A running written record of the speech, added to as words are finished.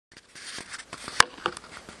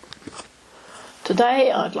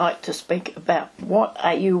Today I'd like to speak about what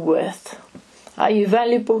are you worth? Are you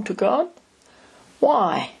valuable to God?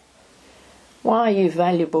 Why? Why are you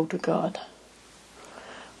valuable to God?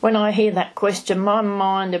 When I hear that question, my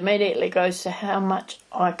mind immediately goes to how much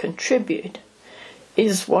I contribute.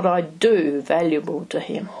 Is what I do valuable to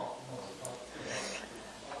Him?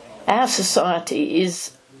 Our society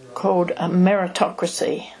is called a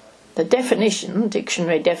meritocracy. The definition,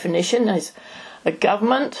 dictionary definition, is a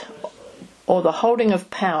government or the holding of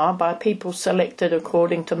power by people selected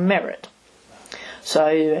according to merit.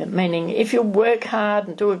 So, meaning if you work hard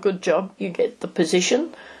and do a good job, you get the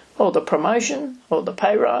position or the promotion or the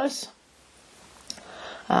pay rise.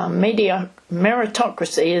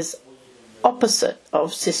 Meritocracy is opposite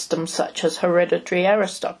of systems such as hereditary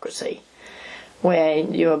aristocracy, where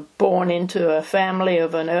you are born into a family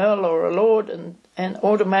of an earl or a lord and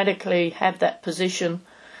automatically have that position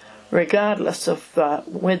regardless of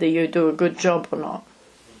whether you do a good job or not.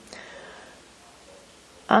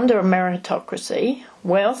 Under a meritocracy,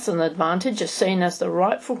 wealth and advantage are seen as the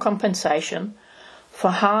rightful compensation for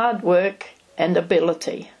hard work and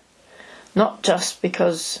ability, not just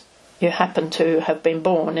because you happen to have been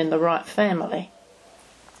born in the right family.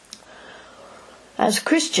 As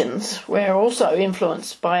Christians, we're also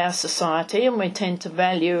influenced by our society, and we tend to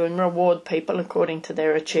value and reward people according to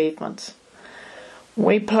their achievements.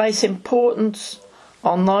 We place importance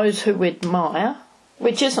on those who we admire,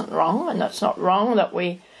 which isn't wrong, and it's not wrong that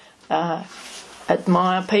we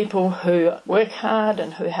admire people who work hard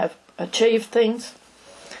and who have achieved things.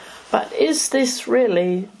 But is this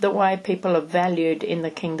really the way people are valued in the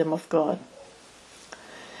kingdom of God?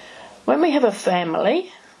 When we have a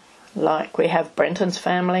family, like we have Brenton's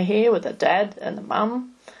family here with a dad and a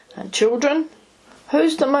mum and children,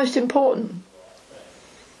 who's the most important?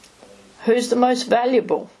 Who's the most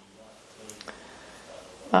valuable?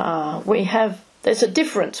 There's a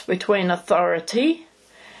difference between authority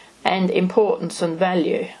and importance and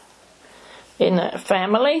value. In a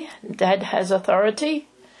family, dad has authority,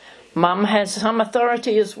 mum has some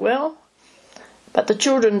authority as well, but the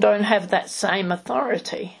children don't have that same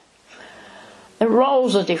authority. The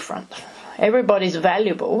roles are different. Everybody's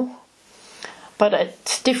valuable, but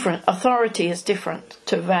it's different. Authority is different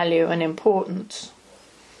to value and importance.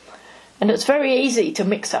 And it's very easy to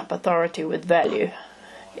mix up authority with value.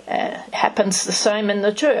 It happens the same in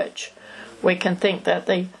the church. We can think that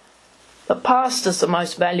the pastor's the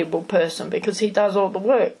most valuable person because he does all the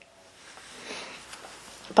work.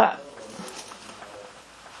 But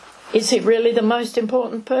is he really the most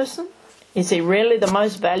important person? Is he really the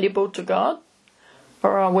most valuable to God?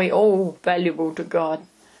 Or are we all valuable to God,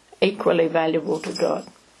 equally valuable to God?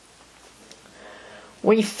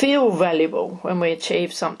 We feel valuable when we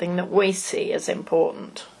achieve something that we see as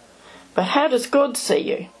important. But how does God see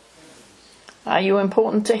you? Are you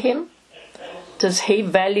important to Him? Does He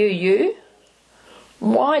value you?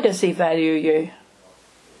 Why does He value you?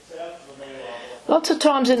 Lots of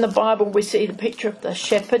times in the Bible we see the picture of the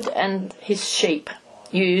shepherd and his sheep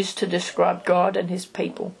used to describe God and His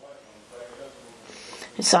people.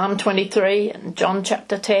 In Psalm 23 and John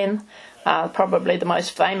chapter 10 are probably the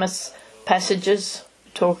most famous passages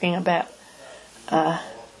talking about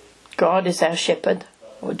God is our shepherd,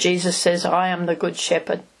 or Jesus says, I am the good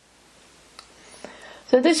shepherd.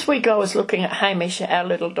 So this week I was looking at Hamish, our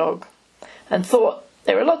little dog, and thought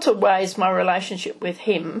there are lots of ways my relationship with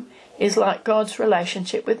him is like God's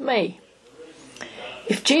relationship with me.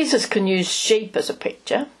 If Jesus can use sheep as a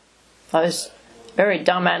picture, those very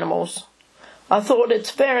dumb animals, I thought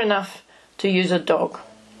it's fair enough to use a dog.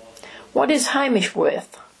 What is Hamish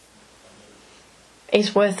worth?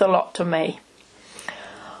 He's worth a lot to me.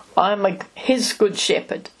 I'm his good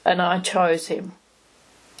shepherd and I chose him.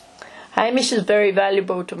 Hamish is very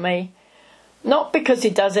valuable to me, not because he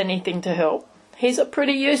does anything to help. He's a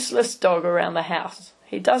pretty useless dog around the house.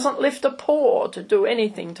 He doesn't lift a paw to do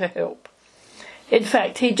anything to help. In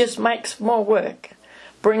fact, he just makes more work,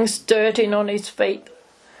 brings dirt in on his feet,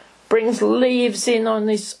 brings leaves in on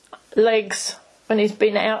his legs when he's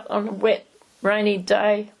been out on a wet, rainy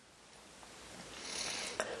day.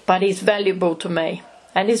 But he's valuable to me.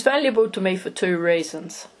 And he's valuable to me for two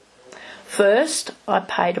reasons. First, I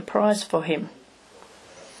paid a price for him.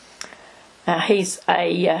 He's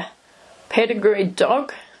a pedigreed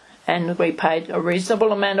dog, and we paid a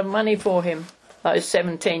reasonable amount of money for him those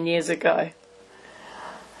 17 years ago.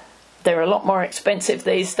 They're a lot more expensive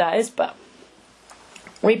these days, but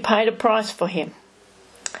we paid a price for him.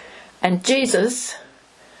 And Jesus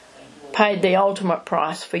paid the ultimate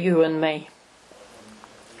price for you and me.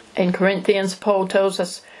 In Corinthians, Paul tells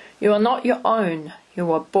us, you are not your own,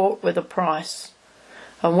 you are bought with a price.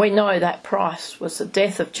 And we know that price was the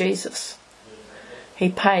death of Jesus. He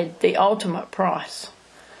paid the ultimate price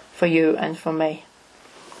for you and for me.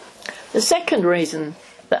 The second reason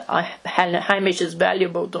that Hamish is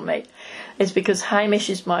valuable to me is because Hamish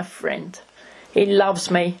is my friend. He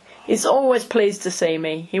loves me. He's always pleased to see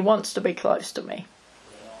me. He wants to be close to me.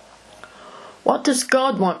 What does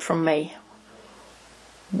God want from me?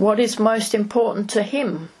 What is most important to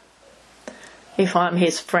him if I'm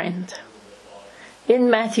his friend? In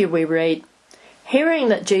Matthew we read, hearing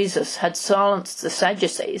that Jesus had silenced the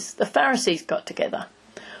Sadducees, the Pharisees got together.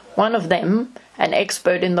 One of them, an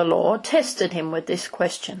expert in the law, tested him with this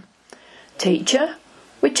question, Teacher,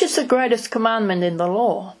 which is the greatest commandment in the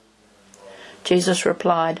law? Jesus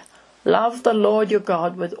replied, Love the Lord your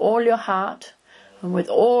God with all your heart, and with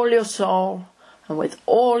all your soul, and with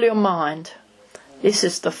all your mind. This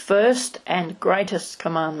is the first and greatest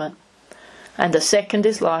commandment. And the second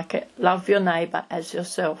is like it, love your neighbour as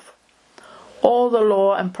yourself. All the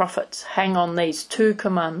law and prophets hang on these two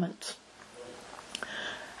commandments.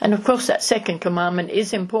 And of course that second commandment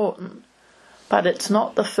is important, but it's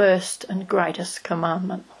not the first and greatest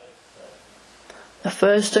commandment. The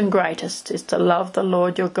first and greatest is to love the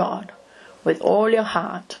Lord your God with all your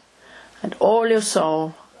heart and all your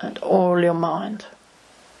soul and all your mind.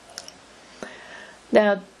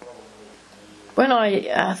 Now, when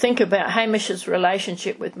I think about Hamish's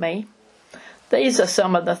relationship with me, these are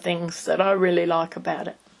some of the things that I really like about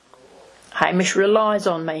it. Hamish relies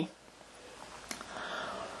on me.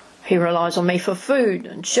 He relies on me for food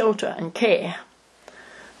and shelter and care,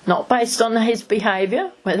 not based on his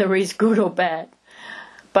behaviour, whether he's good or bad,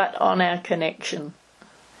 but on our connection.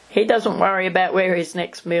 He doesn't worry about where his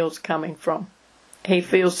next meal's coming from. He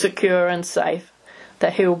feels secure and safe,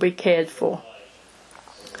 that he'll be cared for.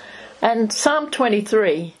 And Psalm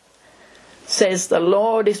 23 says, The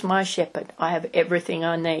Lord is my shepherd, I have everything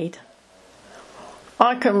I need.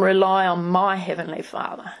 I can rely on my Heavenly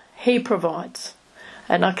Father. He provides.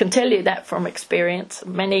 And I can tell you that from experience,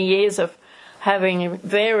 many years of having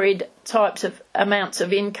varied types of amounts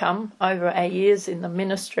of income over our years in the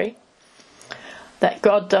ministry, that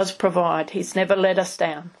God does provide. He's never let us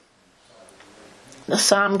down. The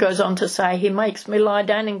psalm goes on to say, He makes me lie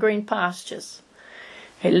down in green pastures.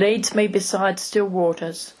 He leads me beside still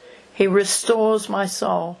waters. He restores my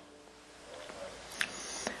soul.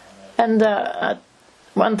 And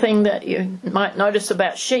one thing that you might notice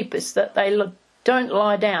about sheep is that they don't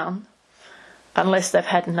lie down unless they've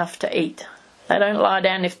had enough to eat. They don't lie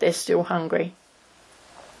down if they're still hungry.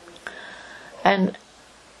 And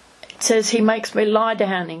it says he makes me lie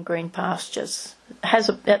down in green pastures.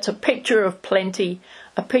 That's a picture of plenty,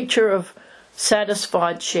 a picture of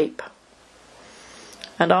satisfied sheep.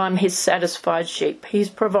 And I'm his satisfied sheep. He's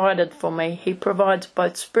provided for me. He provides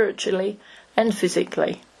both spiritually and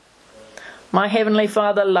physically. My Heavenly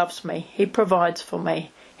Father loves me. He provides for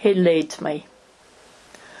me. He leads me.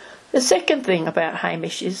 The second thing about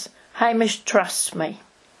Hamish is Hamish trusts me.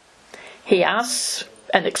 He asks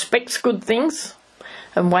and expects good things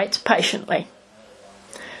and waits patiently.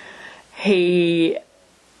 When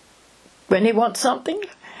he wants something,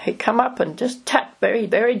 he'd come up and just tap very,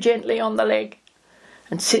 very gently on the leg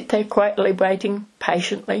and sit there quietly waiting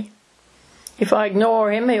patiently. If I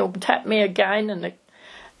ignore him, he'll tap me again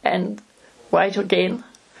and wait again.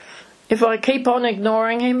 If I keep on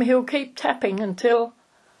ignoring him, he'll keep tapping until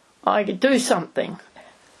I do something.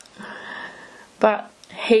 But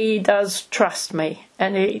he does trust me,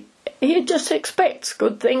 and he just expects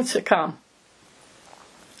good things to come.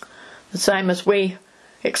 The same as we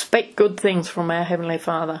expect good things from our Heavenly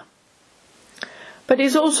Father. But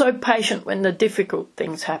he's also patient when the difficult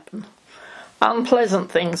things happen. Unpleasant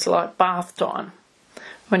things like bath time,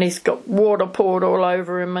 when he's got water poured all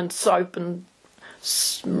over him and soap and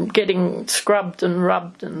getting scrubbed and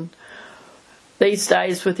rubbed. And these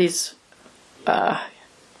days with his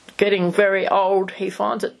getting very old, he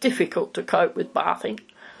finds it difficult to cope with bathing.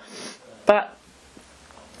 But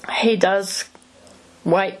he does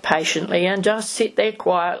wait patiently and just sit there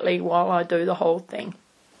quietly while I do the whole thing.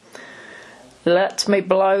 Lets me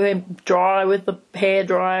blow him dry with the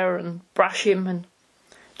hairdryer and brush him, and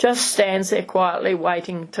just stands there quietly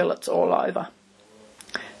waiting till it's all over.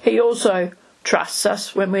 He also trusts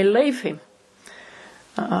us when we leave him.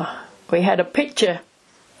 We had a picture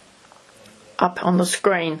up on the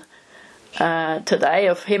screen today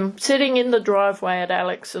of him sitting in the driveway at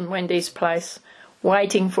Alex and Wendy's place,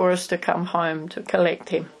 waiting for us to come home to collect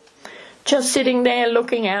him. Just sitting there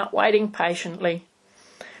looking out, waiting patiently,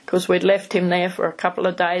 because we'd left him there for a couple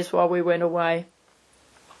of days while we went away.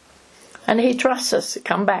 And he trusts us to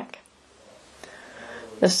come back.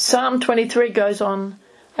 The Psalm 23 goes on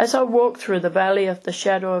As I walk through the valley of the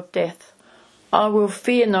shadow of death, I will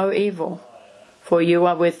fear no evil, for you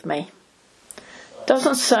are with me. It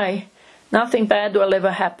doesn't say nothing bad will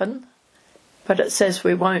ever happen, but it says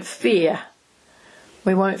we won't fear.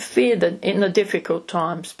 We won't fear in the difficult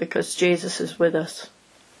times because Jesus is with us.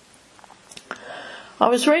 I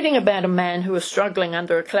was reading about a man who was struggling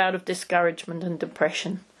under a cloud of discouragement and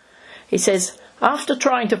depression. He says, after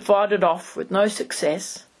trying to fight it off with no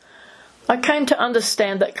success, I came to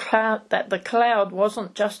understand that the cloud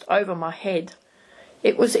wasn't just over my head,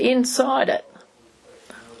 it was inside it.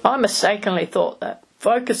 I mistakenly thought that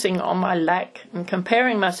focusing on my lack and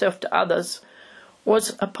comparing myself to others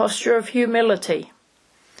was a posture of humility.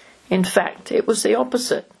 In fact, it was the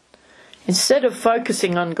opposite. Instead of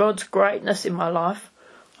focusing on God's greatness in my life,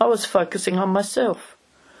 I was focusing on myself.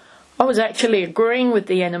 I was actually agreeing with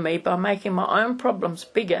the enemy by making my own problems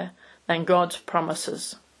bigger than God's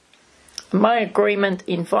promises. My agreement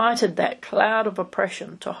invited that cloud of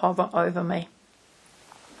oppression to hover over me.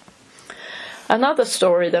 Another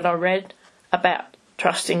story that I read about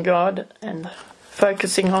trusting God and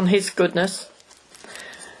focusing on His goodness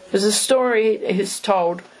is a story that is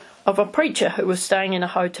told of a preacher who was staying in a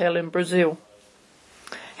hotel in Brazil.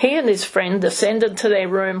 He and his friend descended to their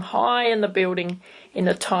room high in the building in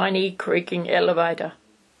a tiny creaking elevator.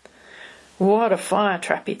 What a fire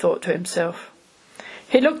trap, he thought to himself.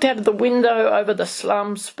 He looked out of the window over the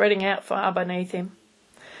slums spreading out far beneath him.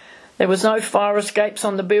 There was no fire escapes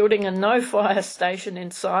on the building and no fire station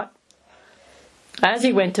in sight. As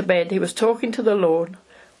he went to bed, he was talking to the Lord,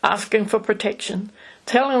 asking for protection,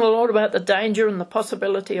 telling the Lord about the danger and the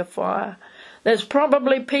possibility of fire. There's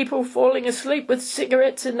probably people falling asleep with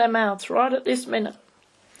cigarettes in their mouths right at this minute.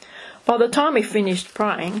 By the time he finished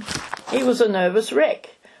praying, he was a nervous wreck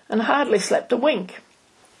and hardly slept a wink.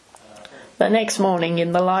 The next morning,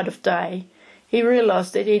 in the light of day, he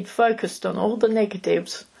realised that he'd focused on all the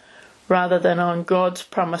negatives rather than on God's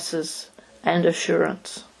promises and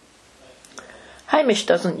assurance. Hamish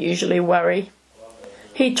doesn't usually worry.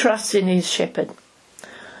 He trusts in his shepherd,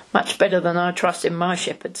 much better than I trust in my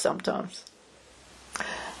shepherd sometimes.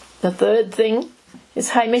 The third thing is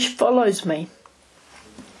Hamish follows me.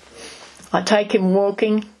 I take him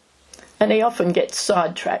walking, and he often gets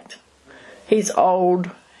sidetracked. He's old,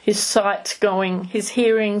 his sight's going, his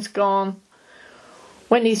hearing's gone.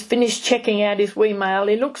 When he's finished checking out his wee mail,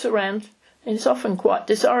 he looks around and is often quite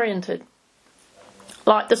disoriented.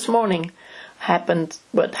 Like this morning,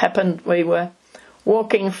 we were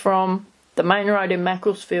walking from the main road in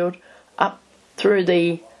Macclesfield up through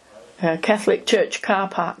the Catholic Church car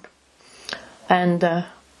park. And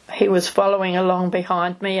he was following along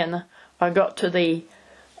behind me, and I got to the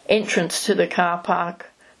entrance to the car park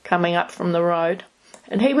coming up from the road.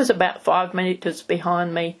 And he was about 5 metres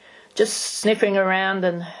behind me, just sniffing around,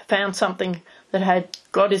 and found something that had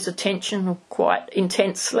got his attention quite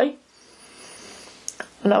intensely.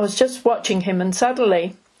 And I was just watching him, and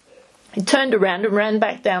suddenly he turned around and ran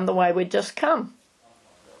back down the way we'd just come.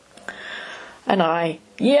 And I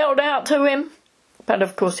yelled out to him, but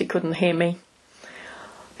of course he couldn't hear me,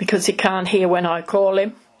 because he can't hear when I call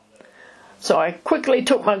him. So I quickly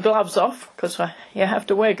took my gloves off, because you have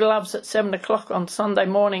to wear gloves at 7 o'clock on Sunday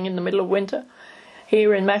morning in the middle of winter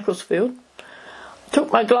here in Macclesfield.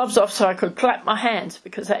 Took my gloves off so I could clap my hands,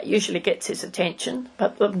 because that usually gets his attention.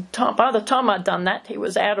 But by the time I'd done that, he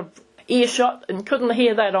was out of earshot and couldn't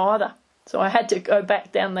hear that either. So I had to go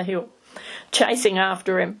back down the hill, chasing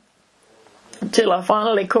after him, until I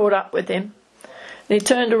finally caught up with him. And he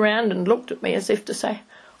turned around and looked at me as if to say,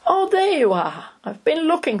 "Oh, there you are. I've been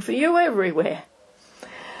looking for you everywhere."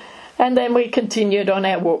 And then we continued on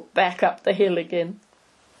our walk back up the hill again.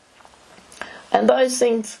 And those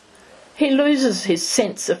things, he loses his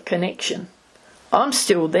sense of connection. I'm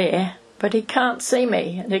still there, but he can't see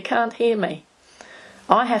me and he can't hear me.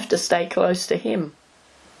 I have to stay close to him.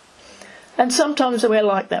 And sometimes we're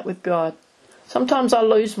like that with God. Sometimes I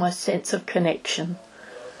lose my sense of connection.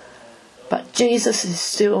 But Jesus is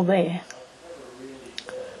still there.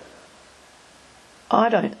 I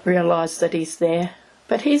don't realise that he's there,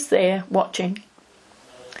 but he's there watching.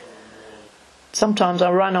 Sometimes I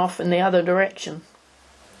run off in the other direction,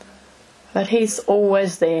 but he's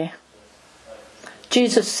always there.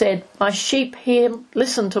 Jesus said, "My sheep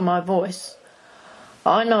listen to my voice.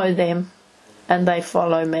 I know them and they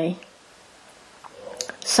follow me."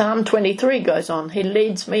 Psalm 23 goes on, "He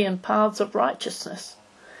leads me in paths of righteousness."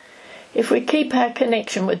 If we keep our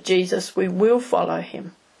connection with Jesus, we will follow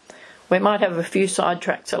him. We might have a few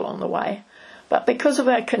sidetracks along the way, but because of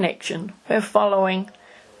our connection, we're following,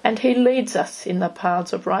 and he leads us in the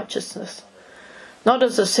paths of righteousness. Not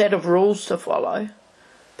as a set of rules to follow,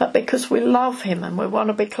 but because we love him and we want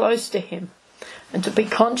to be close to him and to be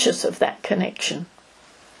conscious of that connection.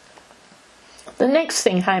 The next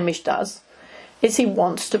thing Hamish does is he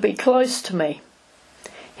wants to be close to me.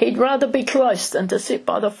 He'd rather be close than to sit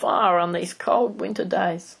by the fire on these cold winter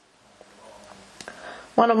days.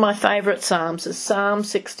 One of my favourite psalms is Psalm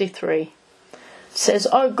 63. It says,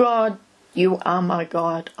 "O God, you are my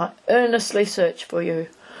God. I earnestly search for you.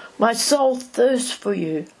 My soul thirsts for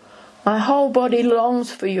you. My whole body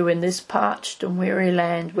longs for you in this parched and weary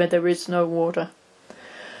land where there is no water.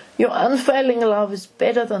 Your unfailing love is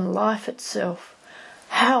better than life itself.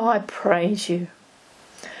 How I praise you.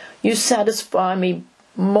 You satisfy me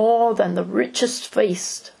more than the richest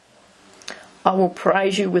feast. I will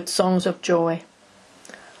praise you with songs of joy.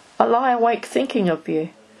 I lie awake thinking of you,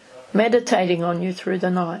 meditating on you through the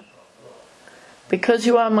night. Because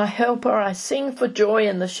you are my helper, I sing for joy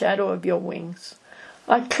in the shadow of your wings.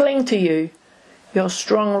 I cling to you. Your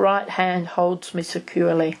strong right hand holds me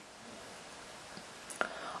securely."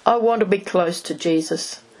 I want to be close to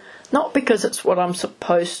Jesus, not because it's what I'm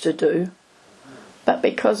supposed to do, but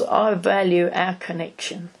because I value our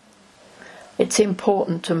connection. It's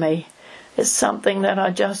important to me. It's something that I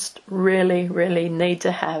just really, really need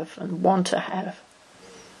to have and want to have.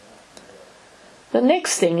 The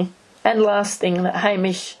next thing and last thing that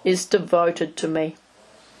Hamish is devoted to me.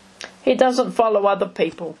 He doesn't follow other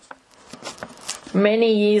people.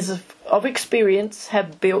 Many years of experience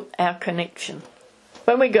have built our connection.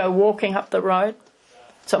 When we go walking up the road,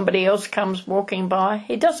 somebody else comes walking by,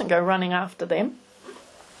 he doesn't go running after them.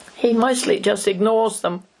 He mostly just ignores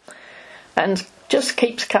them and just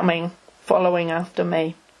keeps coming, following after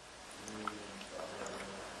me.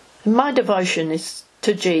 My devotion is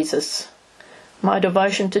to Jesus. My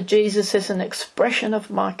devotion to Jesus is an expression of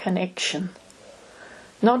my connection.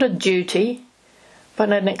 Not a duty,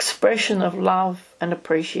 but an expression of love and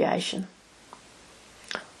appreciation.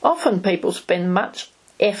 Often people spend much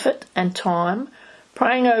effort and time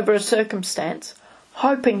praying over a circumstance,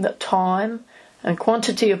 hoping that time and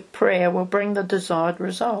quantity of prayer will bring the desired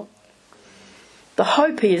result. The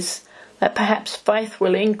hope is that perhaps faith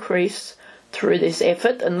will increase through this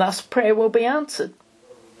effort and thus prayer will be answered.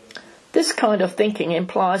 This kind of thinking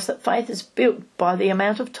implies that faith is built by the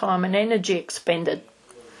amount of time and energy expended.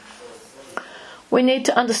 We need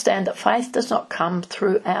to understand that faith does not come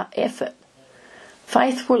through our effort.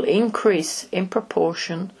 Faith will increase in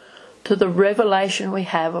proportion to the revelation we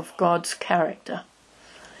have of God's character,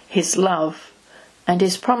 his love, and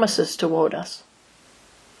his promises toward us.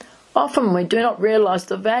 Often we do not realise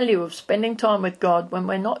the value of spending time with God when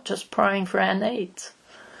we're not just praying for our needs.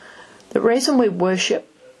 The reason we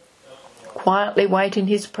worship, quietly wait in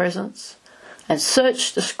his presence, and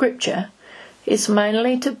search the scripture is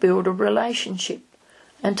mainly to build a relationship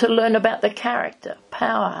and to learn about the character,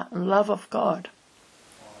 power and love of God.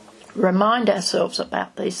 Remind ourselves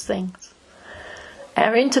about these things.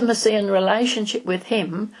 Our intimacy and relationship with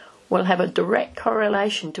him will have a direct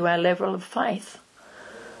correlation to our level of faith.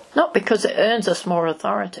 Not because it earns us more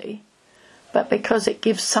authority, but because it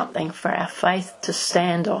gives something for our faith to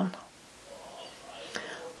stand on.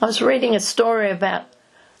 I was reading a story about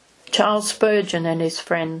Charles Spurgeon and his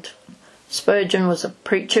friend. Spurgeon was a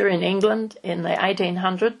preacher in England in the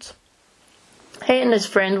 1800s. He and his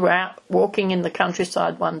friend were out walking in the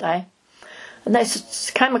countryside one day, and they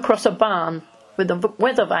came across a barn with a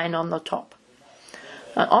weather vane on the top.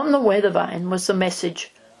 And on the weather vane was the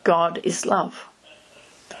message, "God is love."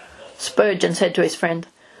 Spurgeon said to his friend,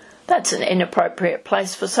 "That's an inappropriate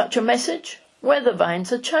place for such a message. Weather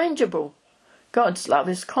vanes are changeable. God's love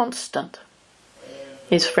is constant."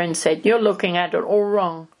 His friend said, "You're looking at it all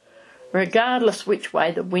wrong. Regardless which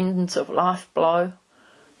way the winds of life blow,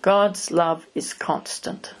 God's love is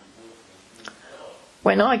constant."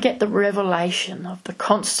 When I get the revelation of the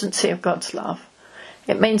constancy of God's love,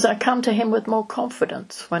 it means I come to him with more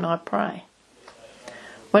confidence when I pray.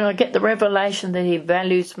 When I get the revelation that he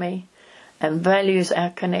values me and values our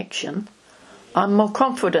connection, I'm more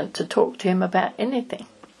confident to talk to him about anything.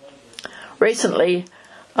 Recently,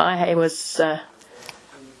 I was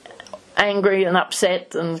angry and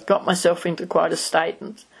upset and got myself into quite a state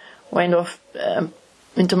and went off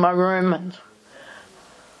into my room, and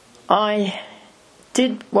I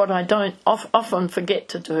did what I don't often forget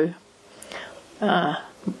to do.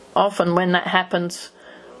 Often when that happens,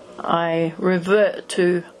 I revert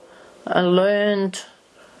to a learned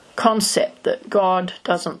concept that God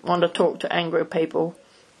doesn't want to talk to angry people,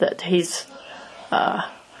 that he's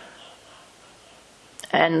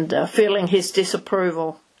feeling his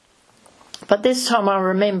disapproval. But this time I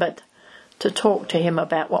remembered to talk to him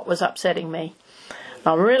about what was upsetting me.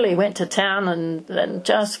 I really went to town and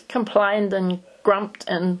just complained and grumped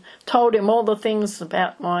and told him all the things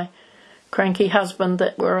about my cranky husband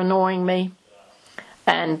that were annoying me,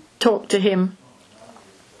 and talked to him,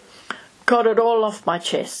 got it all off my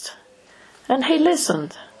chest. And he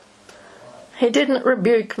listened. He didn't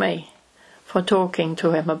rebuke me for talking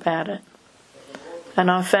to him about it. And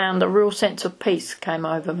I found a real sense of peace came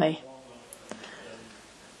over me.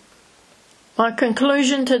 My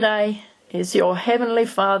conclusion today is your Heavenly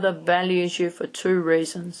Father values you for two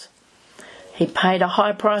reasons. He paid a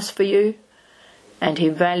high price for you, and He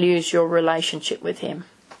values your relationship with Him.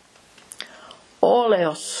 All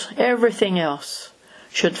else, everything else,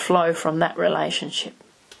 should flow from that relationship.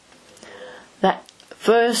 That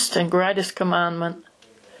first and greatest commandment,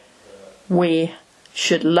 we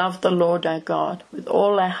should love the Lord our God with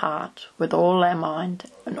all our heart, with all our mind,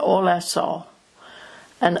 and all our soul.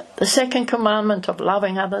 And the second commandment of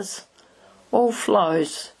loving others all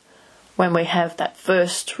flows when we have that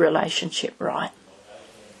first relationship right.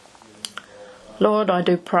 Lord, I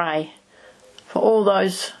do pray for all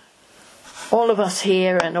of us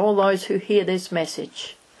here and all those who hear this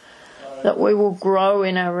message, that we will grow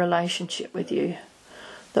in our relationship with you,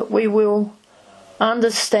 that we will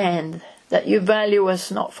understand that you value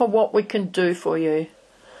us not for what we can do for you,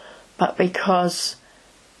 but because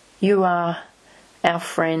you are our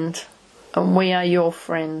friend and we are your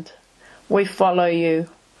friend. We follow you.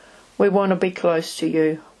 We want to be close to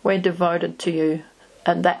you. We're devoted to you,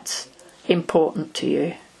 and that's important to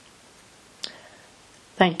you.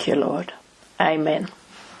 Thank you, Lord. Amen.